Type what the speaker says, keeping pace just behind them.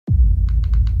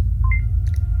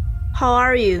How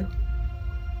are you?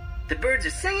 The birds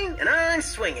are singing and I'm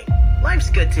swinging.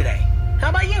 Life's good today. How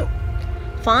about you?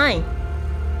 Fine.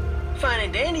 Fine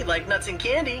and dandy like nuts and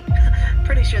candy.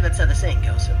 Pretty sure that's how the saying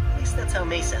goes, so at least that's how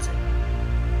May says it.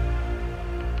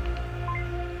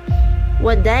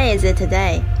 What day is it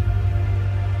today?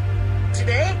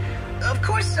 Today? Of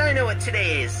course I know what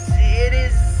today is. It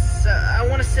is, I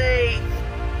want to say,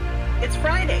 it's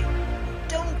Friday.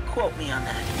 Don't quote me on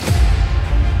that.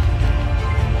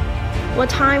 What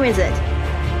time is it?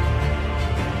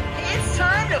 It's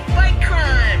time to fight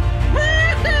crime!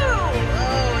 Woohoo!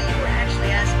 Oh, you were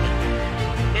actually asking.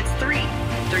 It's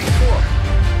 3:34.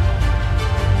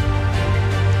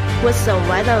 What's the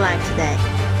weather like today?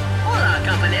 Hola,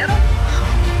 compañero.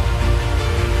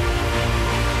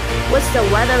 What's the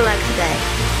weather like today?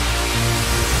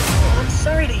 Oh, I'm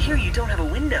sorry to hear you don't have a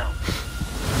window.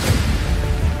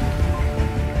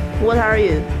 What are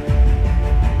you?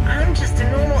 I'm just a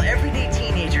normal, everyday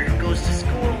teenager who goes to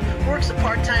school, works a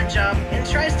part-time job, and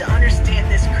tries to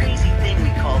understand this crazy thing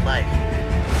we call life.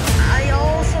 I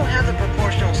also have the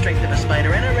proportional strength of a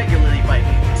spider, and I regularly fight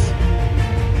mutants.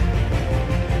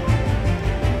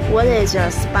 What is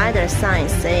your spider sign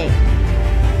saying?